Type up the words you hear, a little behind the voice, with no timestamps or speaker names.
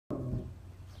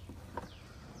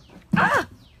Ah!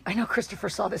 I know Christopher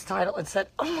saw this title and said,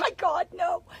 oh my God,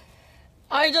 no.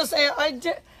 I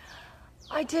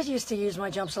did used to use my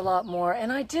jumps a lot more,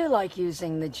 and I do like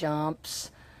using the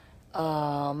jumps.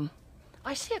 I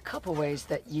see a couple ways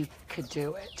that you could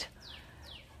do it.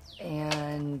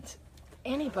 And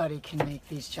anybody can make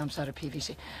these jumps out of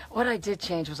PVC. What I did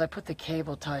change was I put the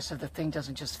cable tie so the thing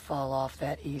doesn't just fall off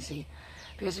that easy.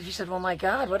 Because if you said, well, my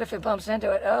God, what if it bumps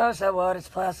into it? Oh, so what? It's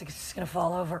plastic. It's just going to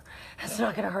fall over. It's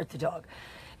not going to hurt the dog.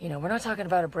 You know, we're not talking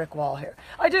about a brick wall here.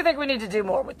 I do think we need to do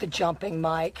more with the jumping,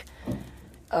 Mike.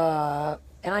 And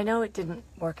I know it didn't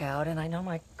work out, and I know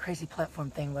my crazy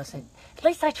platform thing wasn't. At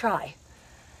least I try.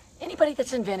 Anybody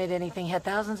that's invented anything had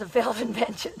thousands of failed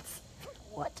inventions.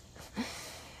 What?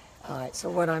 All right, so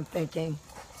what I'm thinking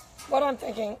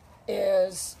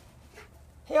is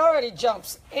he already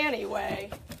jumps anyway.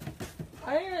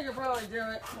 I think I could probably do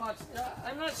it. Watch.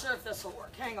 I'm not sure if this will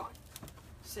work. Hang on.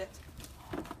 Sit.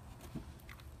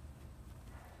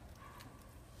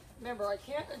 Remember, I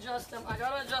can't adjust them. I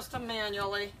gotta adjust them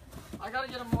manually. I gotta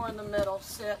get them more in the middle.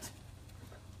 Sit.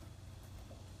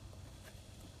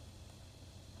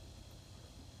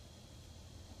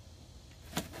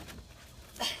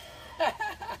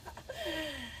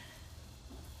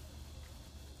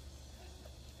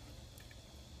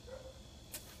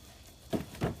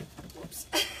 Whoops.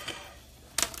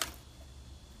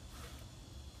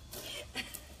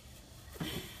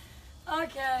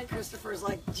 Okay, Christopher's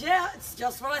like, yeah, it's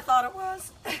just what I thought it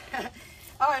was.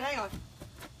 All right, hang on.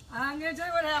 I'm going to tell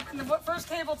you what happened. The first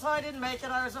cable tie didn't make it.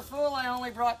 I was a fool. I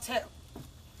only brought 2.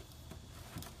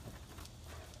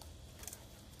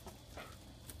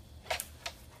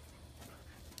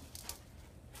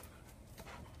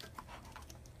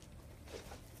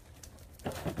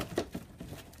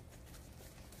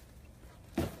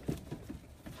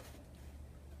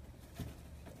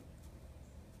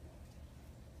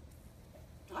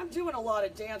 I'm doing a lot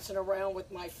of dancing around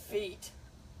with my feet.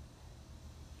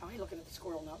 Oh, you're looking at the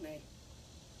squirrel, not me.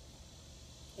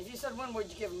 If you said when would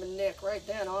you give him a nick, right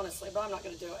then, honestly, but I'm not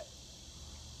going to do it.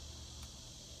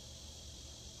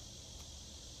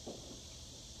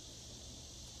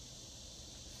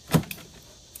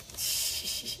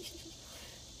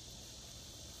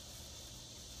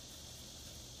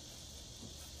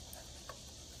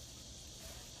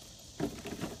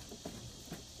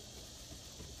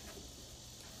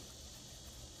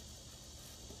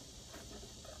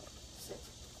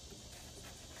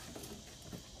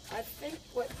 I think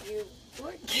what you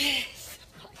would get,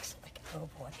 Mike's like, oh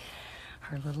boy,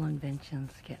 her little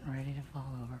invention's getting ready to fall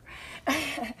over.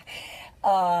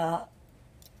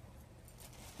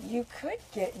 You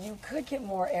could get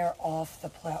more air off the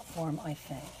platform, I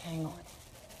think. Hang on.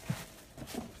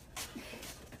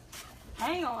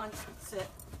 Hang on. Sit.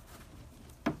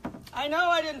 I know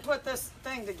I didn't put this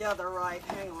thing together right.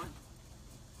 Hang on.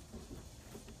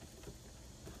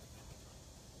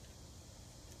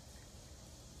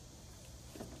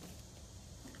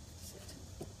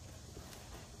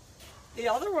 The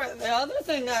other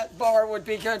thing that bar would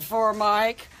be good for,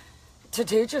 Mike, to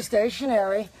teach is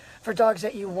stationary for dogs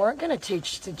that you weren't going to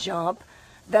teach to jump.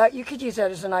 That you could use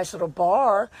that as a nice little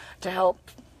bar to help,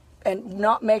 and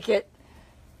not make it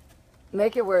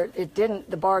where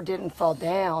the bar didn't fall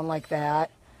down like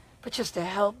that, but just to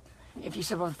help. If you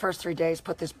said, well, the first 3 days,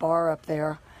 put this bar up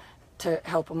there to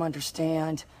help them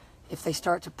understand if they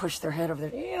start to push their head over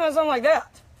there, you know, something like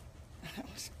that.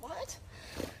 What?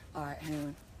 All right, hang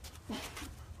on.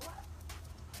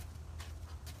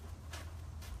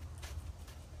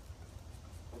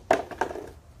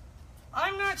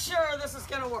 I'm not sure this is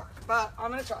going to work, but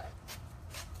I'm going to try it.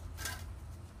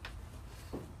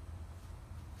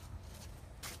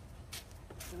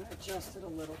 I'm going to adjust it a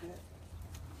little bit.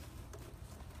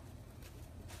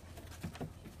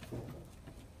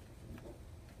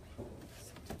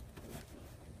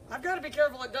 I've got to be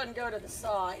careful it doesn't go to the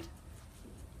side.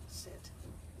 Sit.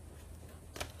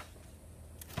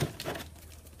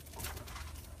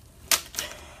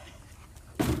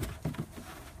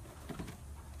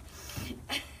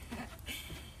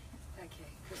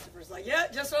 Like, yeah,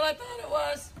 just what I thought it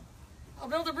was. I'll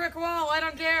build a brick wall. I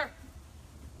don't care.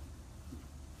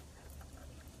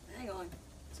 Hang on.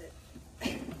 That's it.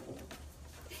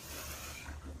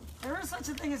 There is such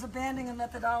a thing as abandoning a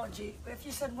methodology. If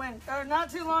you said when, or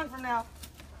not too long from now.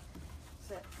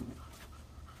 That's it.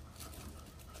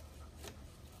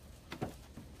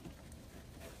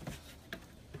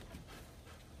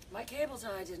 My cable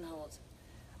tie didn't hold.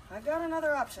 I've got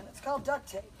another option. It's called duct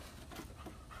tape.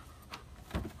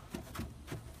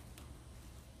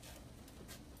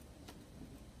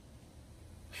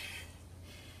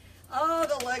 Oh,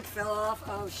 the leg fell off.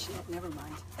 Oh, shit. Never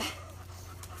mind.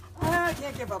 I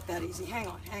can't give up that easy. Hang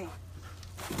on, hang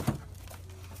on.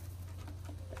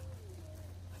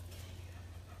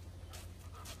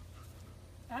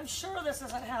 I'm sure this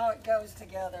isn't how it goes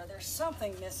together. There's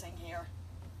something missing here.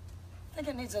 I think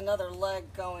it needs another leg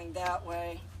going that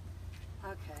way.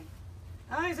 Okay.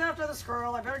 Now he's after the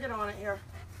squirrel. I better get on it here.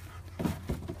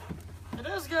 It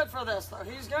is good for this, though.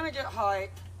 He's going to get height.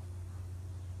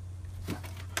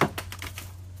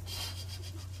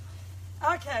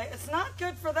 Okay, it's not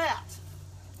good for that.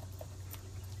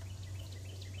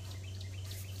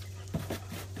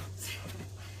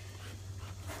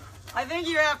 I think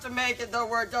you have to make it, though,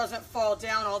 where it doesn't fall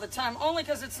down all the time, only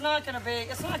because it's not going to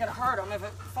hurt him if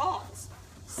it falls.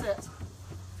 Sit.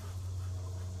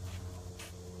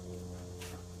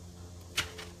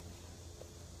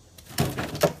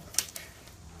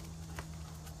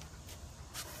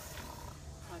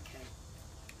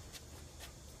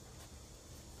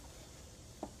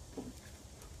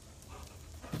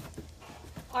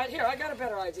 All right, here, I got a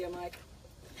better idea, Mike.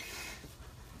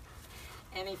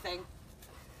 Anything.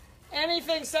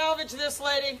 Anything, salvage this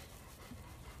lady.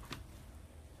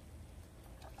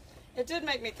 It did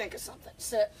make me think of something.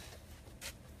 Sit.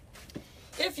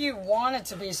 If you wanted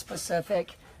to be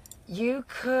specific, you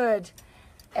could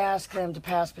ask them to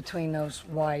pass between those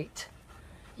white.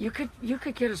 You could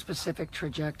get a specific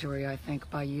trajectory, I think,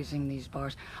 by using these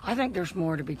bars. I think there's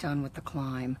more to be done with the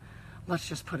climb. Let's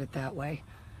just put it that way.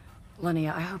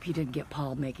 Linnea, I hope you didn't get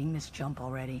Paul making this jump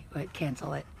already, but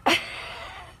cancel it.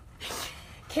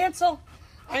 Cancel.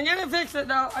 I'm going to fix it,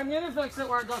 though. I'm going to fix it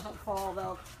where it doesn't fall,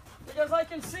 though. Because I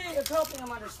can see it's helping him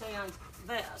understand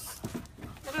this.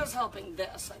 It is helping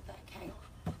this, I think. Hang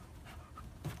on.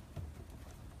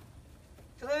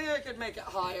 Because I think I could make it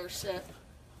higher. Sit.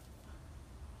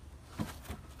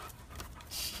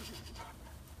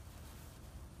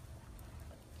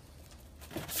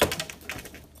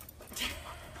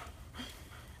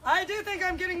 I do think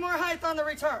I'm getting more height on the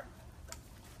return.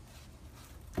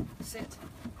 Sit.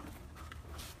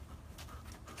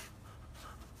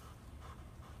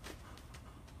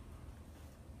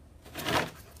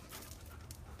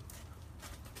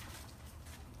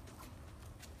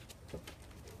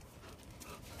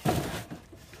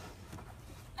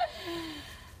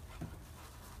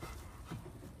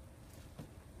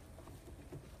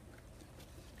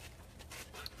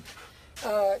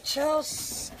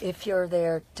 Chelsea, if you're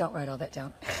there, don't write all that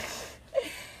down.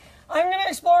 I'm going to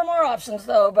explore more options,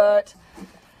 though, but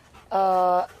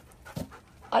I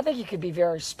think you could be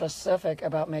very specific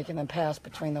about making them pass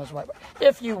between those white.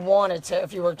 If you wanted to,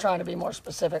 if you were trying to be more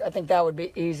specific, I think that would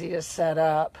be easy to set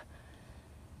up.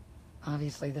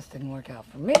 Obviously, this didn't work out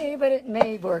for me, but it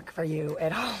may work for you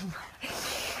at home.